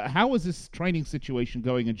me, how is this training situation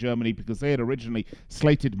going in Germany? Because they had originally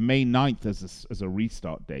slated May 9th as a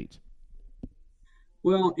restart date.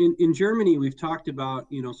 Well, in Germany, we've talked about,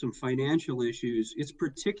 some financial issues. It's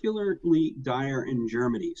particularly dire in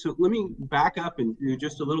Germany. So let me back up and do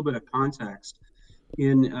just a little bit of context.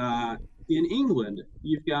 In England,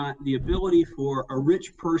 you've got the ability for a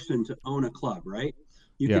rich person to own a club, right?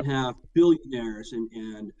 You can have billionaires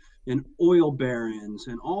and oil barons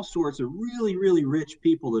and all sorts of really, really rich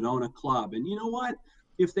people that own a club. And you know what?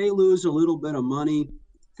 If they lose a little bit of money,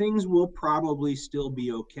 things will probably still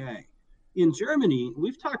be okay. In Germany,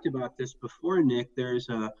 we've talked about this before, Nick. There's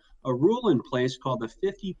a rule in place called the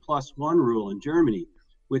 50+1 rule in Germany,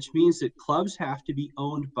 which means that clubs have to be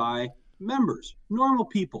owned by members, normal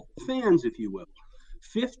people, fans, if you will.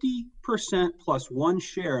 50% plus one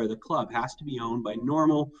share of the club has to be owned by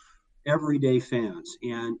normal, everyday fans.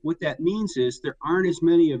 And what that means is there aren't as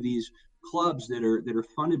many of these clubs that are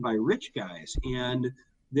funded by rich guys, and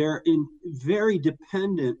they're very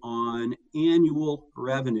dependent on annual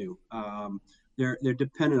revenue. They're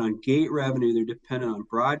dependent on gate revenue. They're dependent on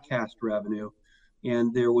broadcast revenue.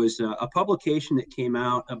 And there was a publication that came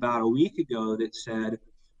out about a week ago that said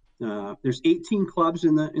there's 18 clubs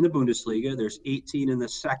in the Bundesliga. There's 18 in the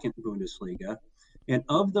second Bundesliga. And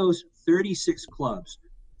of those 36 clubs,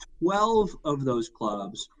 12 of those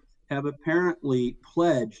clubs have apparently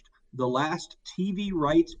pledged the last TV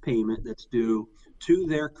rights payment that's due to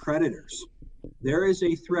their creditors. There is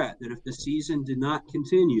a threat that if the season did not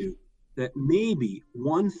continue, that maybe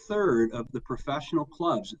 1/3 of the professional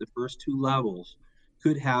clubs at the first two levels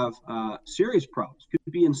could have serious problems,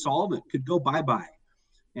 could be insolvent, could go bye-bye.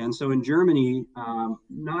 And so in Germany,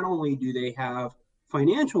 not only do they have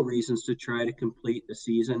financial reasons to try to complete the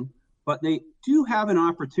season, but they do have an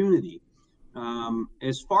opportunity.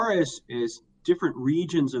 As far as different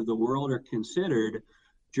regions of the world are considered,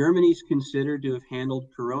 Germany's considered to have handled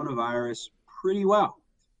coronavirus pretty well.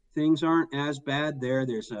 Things aren't as bad there.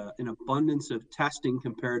 There's an abundance of testing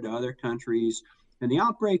compared to other countries, and the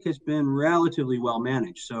outbreak has been relatively well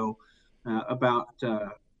managed. So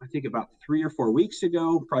I think about 3 or 4 weeks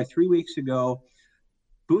ago, probably 3 weeks ago,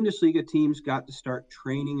 Bundesliga teams got to start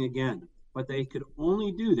training again, but they could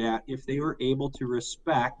only do that if they were able to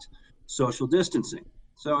respect social distancing.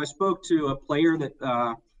 So I spoke to a player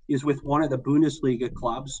that is with one of the Bundesliga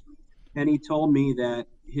clubs, and he told me that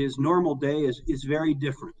his normal day is very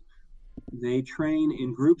different. They train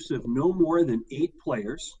in groups of no more than 8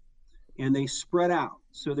 players, and they spread out.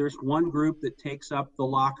 So there's one group that takes up the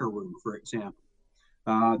locker room, for example.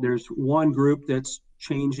 There's one group that's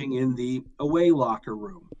changing in the away locker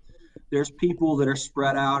room. There's people that are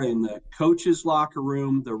spread out in the coach's locker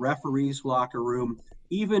room, the referee's locker room,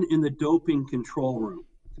 even in the doping control room.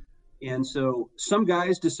 And so some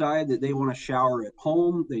guys decide that they want to shower at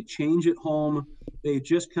home. They change at home. They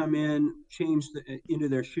just come in, change into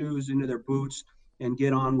their shoes, into their boots, and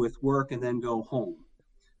get on with work and then go home.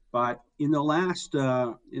 But in the last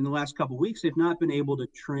couple of weeks, they've not been able to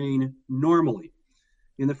train normally.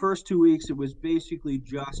 In the first 2 weeks, it was basically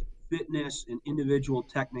just fitness and individual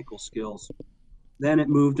technical skills. Then it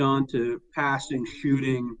moved on to passing,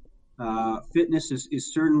 shooting. Fitness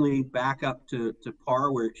is certainly back up to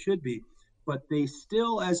par where it should be, but they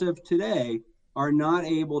still, as of today, are not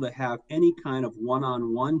able to have any kind of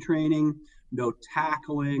one-on-one training, no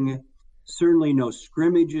tackling, certainly no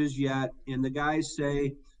scrimmages yet. And the guys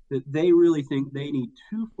say that they really think they need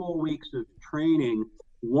 2 full weeks of training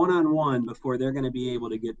one-on-one before they're going to be able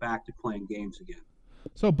to get back to playing games again.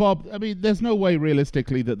 So, Bob, I mean, there's no way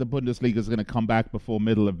realistically that the Bundesliga is going to come back before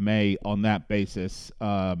middle of May on that basis.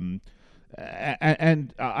 And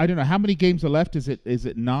I don't know, how many games are left? Is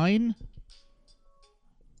it 9?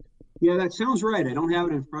 Yeah, that sounds right. I don't have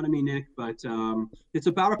it in front of me, Nick, but it's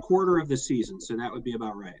about a quarter of the season, so that would be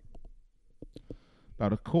about right.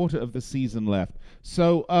 About a quarter of the season left.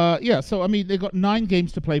 So, so I mean, they've got 9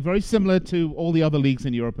 games to play, very similar to all the other leagues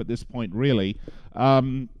in Europe at this point, really.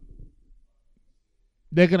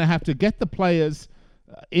 They're going to have to get the players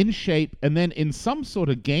in shape and then in some sort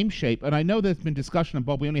of game shape. And I know there's been discussion, and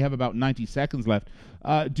Bob, we only have about 90 seconds left.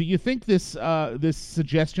 Do you think this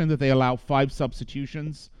suggestion that they allow 5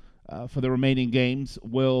 substitutions for the remaining games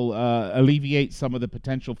will alleviate some of the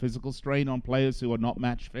potential physical strain on players who are not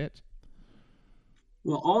match fit?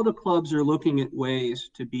 Well, all the clubs are looking at ways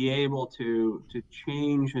to be able to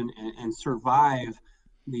change and survive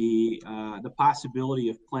the possibility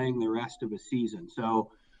of playing the rest of a season. So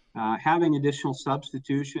having additional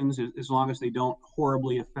substitutions, as long as they don't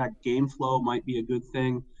horribly affect game flow, might be a good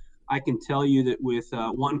thing. I can tell you that with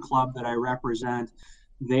one club that I represent,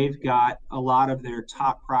 they've got a lot of their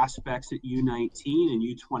top prospects at U19 and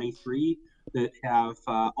U23 that have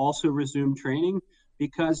also resumed training,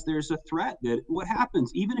 because there's a threat that what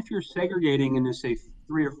happens, even if you're segregating into, say,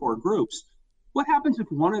 3 or 4 groups, what happens if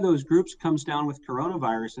one of those groups comes down with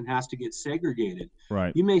coronavirus and has to get segregated?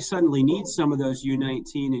 Right. You may suddenly need some of those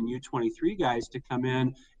U19 and U23 guys to come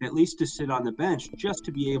in, at least to sit on the bench, just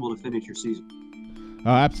to be able to finish your season.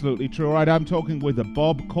 Absolutely true. All right, I'm talking with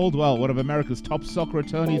Bob Caldwell, one of America's top soccer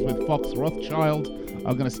attorneys with Fox Rothschild.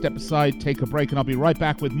 I'm going to step aside, take a break, and I'll be right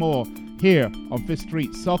back with more here on Fifth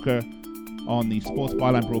Street Soccer on the Sports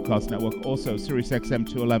Byline Broadcast Network. Also, Sirius XM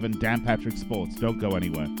 211, Dan Patrick Sports. Don't go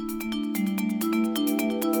anywhere.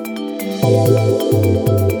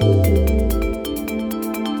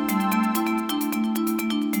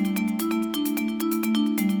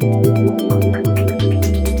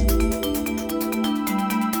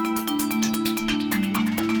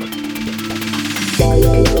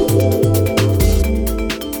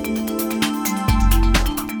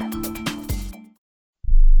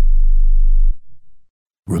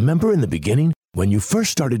 Remember in the beginning, when you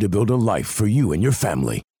first started to build a life for you and your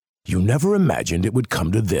family, you never imagined it would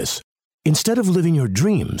come to this. Instead of living your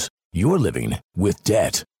dreams, you're living with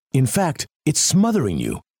debt. In fact, it's smothering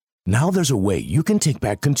you. Now there's a way you can take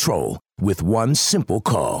back control with one simple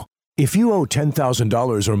call. If you owe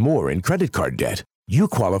 $10,000 or more in credit card debt, you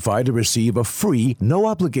qualify to receive a free,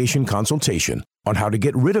 no-obligation consultation on how to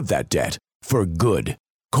get rid of that debt for good.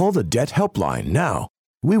 Call the Debt Helpline now.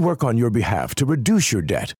 We work on your behalf to reduce your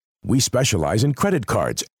debt We specialize in credit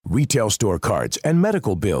cards, retail store cards, and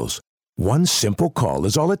medical bills. One simple call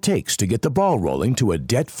is all it takes to get the ball rolling to a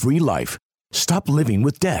debt-free life. Stop living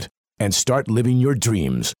with debt and start living your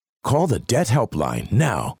dreams. Call the Debt Helpline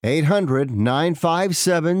now.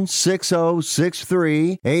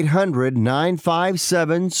 800-957-6063.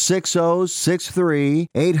 800-957-6063.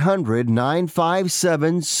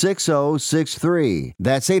 800-957-6063.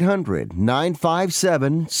 That's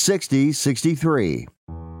 800-957-6063.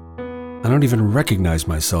 I don't even recognize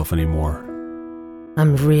myself anymore.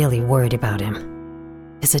 I'm really worried about him.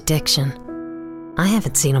 His addiction. I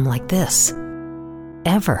haven't seen him like this.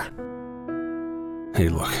 Ever. Hey,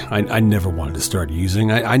 look, I never wanted to start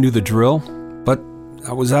using. I knew the drill, but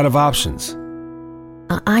I was out of options.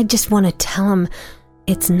 I just want to tell him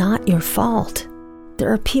it's not your fault.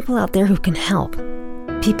 There are people out there who can help.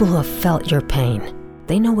 People who have felt your pain.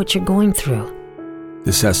 They know what you're going through.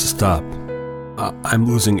 This has to stop. I'm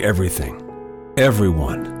losing everything.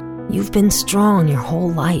 Everyone. You've been strong your whole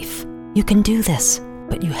life. You can do this,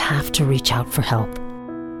 but you have to reach out for help.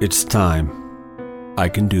 It's time. I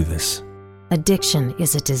can do this. Addiction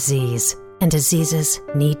is a disease, and diseases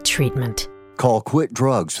need treatment. Call Quit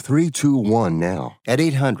Drugs 321 now at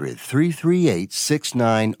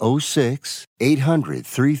 800-338-6906.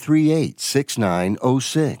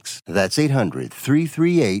 800-338-6906. That's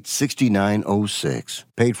 800-338-6906.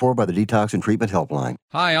 Paid for by the Detox and Treatment Helpline.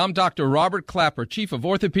 Hi, I'm Dr. Robert Clapper, Chief of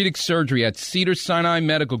Orthopedic Surgery at Cedars-Sinai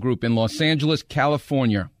Medical Group in Los Angeles,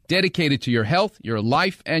 California. Dedicated to your health, your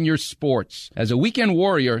life, and your sports. As a weekend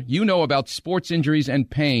warrior, you know about sports injuries and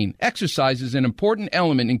pain. Exercise is an important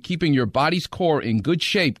element in keeping your body's core in good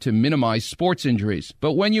shape to minimize sports injuries.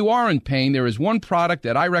 But when you are in pain, there is one product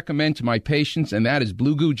that I recommend to my patients, and that is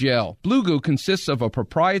Blue Goo Gel. Blue Goo consists of a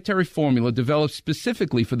proprietary formula developed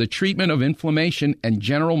specifically for the treatment of inflammation and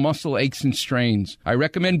general muscle aches and strains. I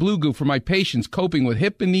recommend Blue Goo for my patients coping with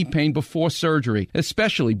hip and knee pain before surgery,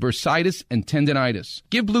 especially bursitis and tendinitis.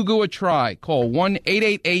 Give Blue Goo a try. Call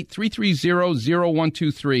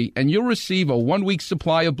 1-888-330-0123 and you'll receive a 1-week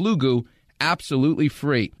supply of Blue Goo absolutely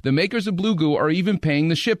free. The makers of Blue Goo are even paying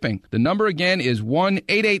the shipping. The number again is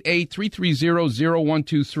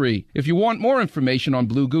 1-888-330-0123. If you want more information on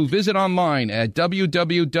Blue Goo, visit online at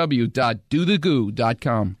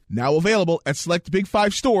www.dothegoo.com. Now available at select Big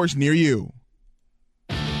 5 stores near you.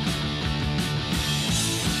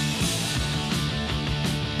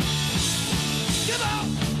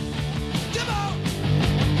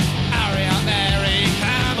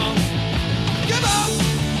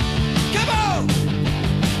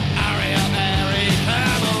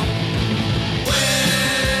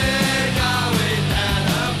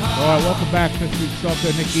 All right, welcome back to Street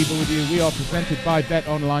Soccer. Nick Eber with you. We are presented by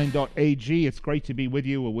BetOnline.ag. It's great to be with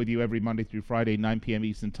you. We're with you every Monday through Friday, 9 p.m.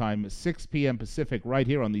 Eastern Time, 6 p.m. Pacific, right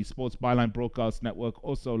here on the Sports Byline Broadcast Network,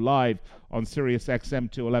 also live on Sirius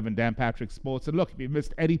XM 211, Dan Patrick Sports. And look, if you've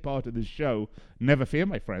missed any part of this show, never fear,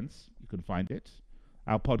 my friends. You can find it.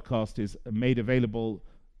 Our podcast is made available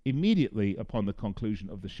immediately upon the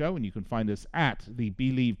conclusion of the show, and you can find us at the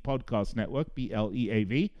Believe Podcast Network,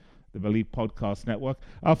 BLEAV. The Believe Podcast Network.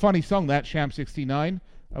 Funny song that, Sham 69.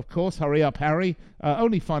 Of course, Hurry Up Harry.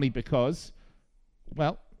 Only funny because,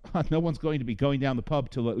 well, no one's going to be going down the pub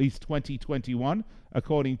till at least 2021,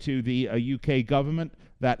 according to the UK government.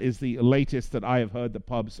 That is the latest that I have heard. The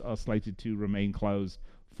pubs are slated to remain closed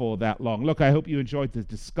for that long. Look, I hope you enjoyed the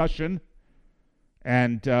discussion,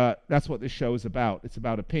 and that's what this show is about. It's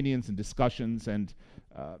about opinions and discussions, and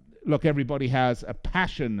look, everybody has a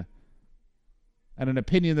passion and an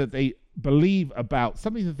opinion that they believe about,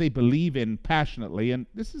 something that they believe in passionately, and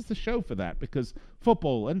this is the show for that, because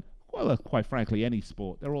football and, well, quite frankly, any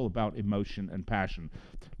sport, they're all about emotion and passion.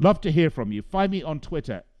 Love to hear from you. Find me on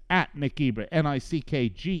Twitter, at Nick Eber,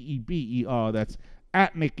 Nickgeber. That's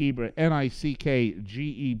at Nick Eber, Nickgeber.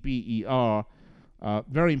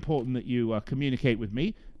 Very important that you communicate with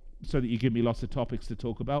me, so that you give me lots of topics to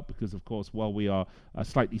talk about, because, of course, while we are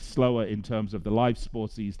slightly slower in terms of the live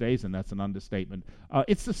sports these days, and that's an understatement,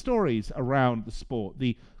 it's the stories around the sport,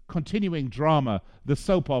 the continuing drama, the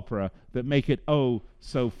soap opera that make it oh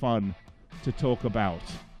so fun to talk about.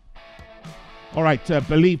 All right,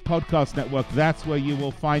 Believe Podcast Network, that's where you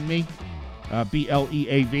will find me,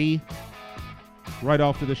 BLEAV. Right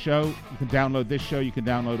after the show, you can download this show, you can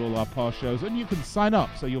download all our past shows, and you can sign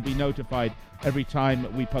up so you'll be notified every time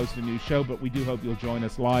we post a new show. But we do hope you'll join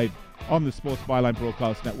us live on the Sports Byline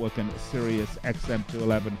Broadcast Network and Sirius XM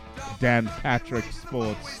 211, Dan Patrick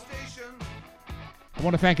Sports. I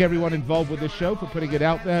want to thank everyone involved with this show for putting it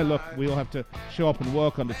out there. Look, we all have to show up and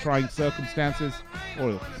work under trying circumstances,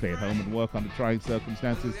 or stay at home and work under trying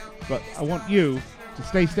circumstances. But I want you So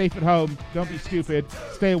stay safe at home. Don't be stupid.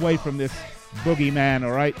 Stay away from this boogeyman,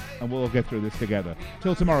 all right? And we'll all get through this together.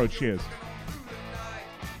 Till tomorrow, cheers.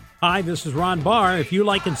 Hi, this is Ron Barr. If you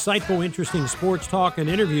like insightful, interesting sports talk and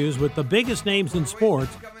interviews with the biggest names in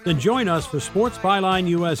sports, then join us for Sports Byline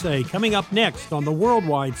USA, coming up next on the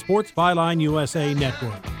worldwide Sports Byline USA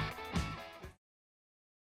Network.